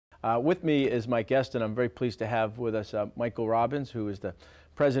With me is my guest, and I'm very pleased to have with us Michael Robbins, who is the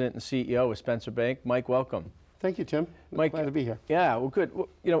President and CEO of Spencer Bank. Mike, welcome. Thank you, Tim. Mike, glad to be here. Yeah, well, good.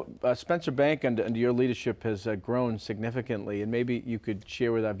 Well, Spencer Bank under your leadership has grown significantly, and maybe you could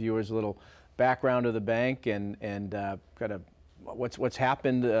share with our viewers a little background of the bank and kind of what's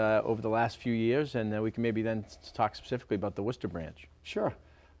happened over the last few years, and we can maybe then talk specifically about the Worcester branch. Sure.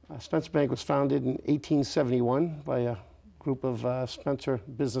 Spencer Bank was founded in 1871 by a group of Spencer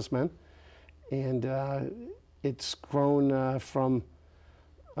businessmen, and it's grown from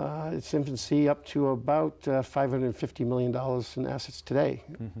its infancy up to about $550 million in assets today.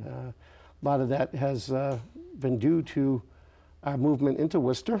 Mm-hmm. A lot of that has been due to our movement into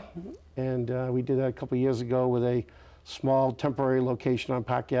Worcester, and we did that a couple of years ago with a small temporary location on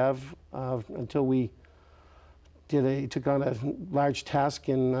Park Ave until we took on a large task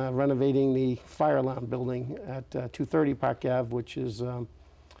in renovating the fire alarm building at 230 Park Ave, which is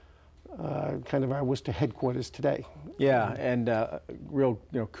kind of our Worcester headquarters today. Yeah, and real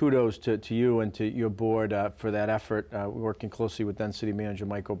kudos to you and to your board for that effort, working closely with then City Manager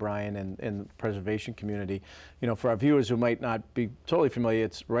Mike O'Brien and the preservation community. For our viewers who might not be totally familiar,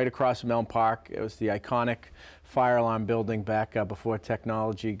 it's right across from Elm Park. It was the iconic fire alarm building back before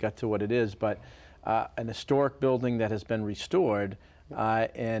technology got to what it is, but an historic building that has been restored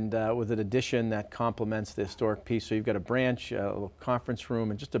and with an addition that complements the historic piece. So you've got a branch, a little conference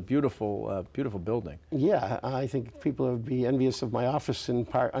room, and just a beautiful, beautiful building. Yeah, I think people would be envious of my office in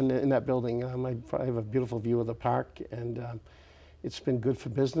that building. I have a beautiful view of the park, and it's been good for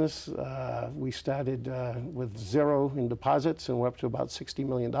business. We started with zero in deposits, and we're up to about $60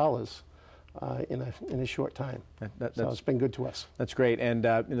 million. In a short time. So it's been good to us. That's great. And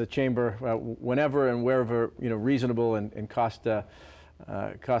in the chamber, whenever and wherever reasonable and cost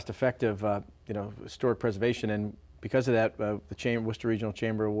effective, historic preservation, and because of that, the Worcester Regional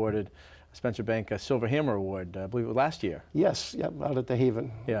Chamber awarded Spencer Bank a Silver Hammer Award, I believe it was last year. Yes, yeah, out at the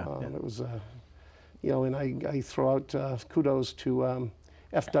Haven. Yeah, it was, and I throw out kudos to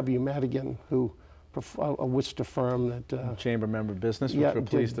F.W. Madigan, who a Worcester firm that chamber member business, which we're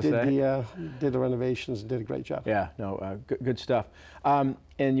pleased to say. Did the renovations and did a great job. Yeah, no, good stuff. And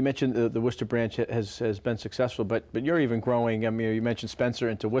you mentioned the Worcester branch has been successful, but you're even growing. I mean, you mentioned Spencer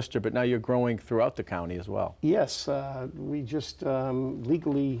into Worcester, but now you're growing throughout the county as well. Yes, we just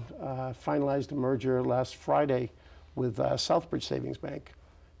legally finalized a merger last Friday with Southbridge Savings Bank,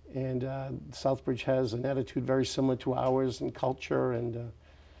 and Southbridge has an attitude very similar to ours in culture, and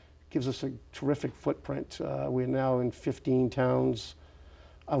gives us a terrific footprint. We're now in 15 towns,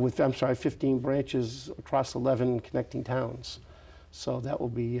 15 branches across 11 connecting towns. So that will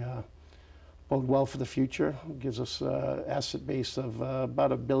be bode well for the future. It gives us an asset base of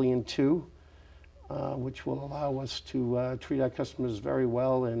about $1.2 billion, which will allow us to treat our customers very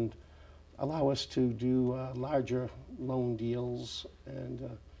well and allow us to do larger loan deals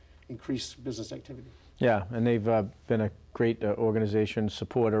and increase business activity. Yeah, and they've been a great organization,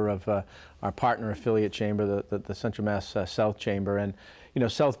 supporter of our partner affiliate chamber, the Central Mass South Chamber. And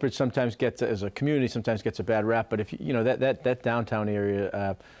Southbridge sometimes gets, as a community, sometimes gets a bad rap. But if that downtown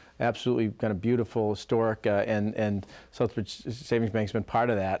area, absolutely kind of beautiful, historic, and Southbridge Savings Bank's been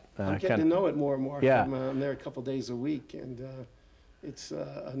part of that. I'm getting to know it more and more. Yeah. I'm there a couple days a week, and it's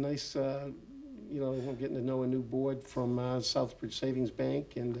a nice, we're getting to know a new board from Southbridge Savings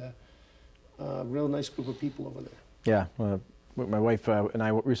Bank, and real nice group of people over there. Yeah, my wife and I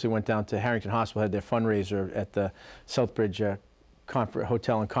recently went down to Harrington Hospital, had their fundraiser at the Southbridge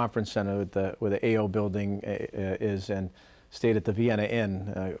Hotel and Conference Center where the AO building is, and stayed at the Vienna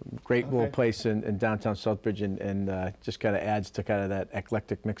Inn. Great little place in downtown Southbridge, and just kind of adds to kind of that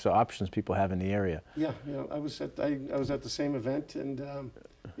eclectic mix of options people have in the area. Yeah, I was at the same event, and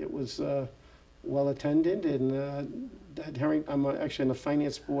it was well attended, and I'm actually on the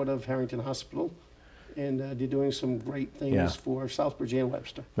finance board of Harrington Hospital, and they're doing some great things for Southbridge and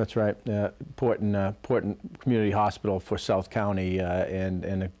Webster. That's right. Important community hospital for South County, and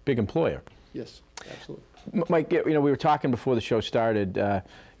a big employer. Yes, absolutely. Mike, we were talking before the show started.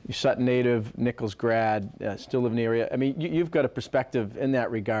 You're Sutton native, Nichols grad, still live in the area. I mean, you've got a perspective in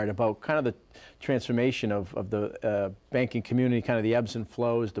that regard about kind of the transformation of the banking community, kind of the ebbs and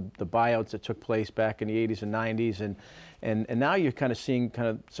flows, the buyouts that took place back in the 80s and 90s, and now you're kind of seeing kind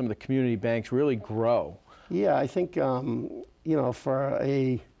of some of the community banks really grow. Yeah, I think, for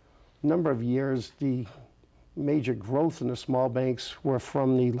a number of years, the major growth in the small banks were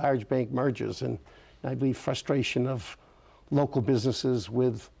from the large bank mergers, and I believe frustration of local businesses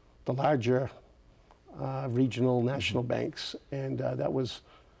with the larger regional national banks, and that was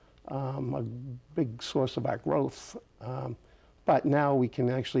a big source of our growth. But But now we can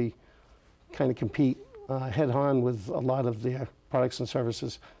actually kind of compete head-on with a lot of their products and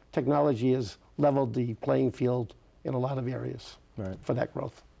services. Technology has leveled the playing field in a lot of areas for that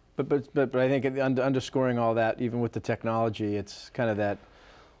growth. But I think underscoring all that, even with the technology, it's kind of that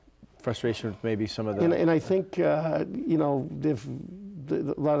frustration with maybe some of the... And I think, you know,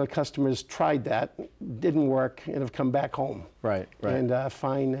 a lot of customers tried that, didn't work, and have come back home. Right. And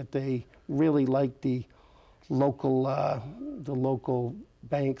find that they really like the local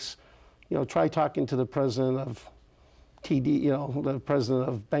banks. You know, try talking to the president of TD, you know, the president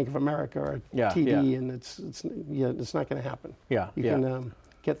of Bank of America or TD, and it's not going to happen. You can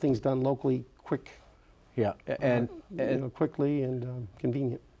get things done locally, quick. And you know, quickly and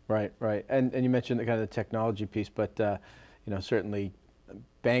convenient. Right. And you mentioned the kind of the technology piece, but you know, certainly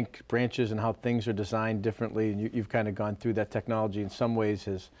bank branches and how things are designed differently, and you've kind of gone through that. Technology in some ways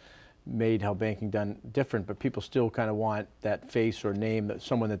has made how banking done different, but people still kind of want that face or name, that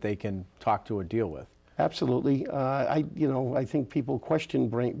someone that they can talk to or deal with. Absolutely. I think people question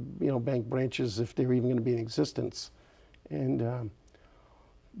bank branches if they're even going to be in existence, and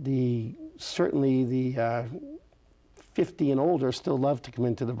certainly the 50 and older still love to come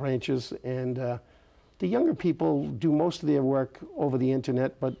into the branches, and the younger people do most of their work over the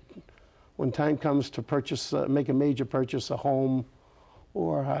internet. But when time comes to purchase, make a major purchase, a home,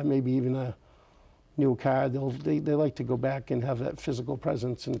 or maybe even a new car, they like to go back and have that physical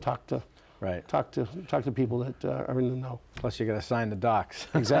presence and talk to people that are in the know. Plus, you got to sign the docs.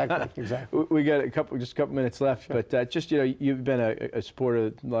 Exactly. We got just a couple minutes left, Sure. but just, you know, you've been a supporter,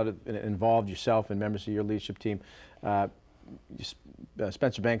 a lot of involved yourself and members of your leadership team.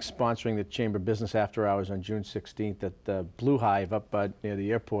 Spencer Bank's sponsoring the Chamber Business After Hours on June 16th at the Blue Hive up near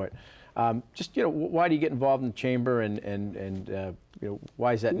the airport. Just, you know, why do you get involved in the Chamber, and you know,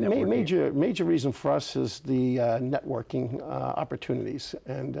 why is that networking? Major reason for us is the networking opportunities,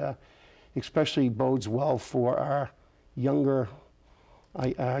 and especially bodes well for our younger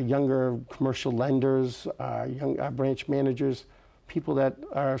commercial lenders, our branch managers, people that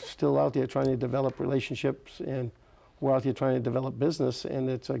are still out there trying to develop relationships, and we're out here trying to develop business, and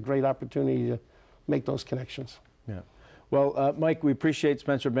it's a great opportunity to make those connections. Yeah. Well, Mike, we appreciate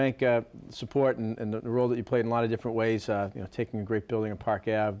Spencer Bank support and the role that you played in a lot of different ways, you know, taking a great building in Park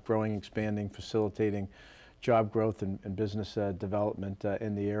Ave, growing, expanding, facilitating job growth and business development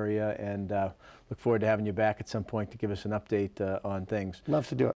in the area, and look forward to having you back at some point to give us an update on things. Love to do it.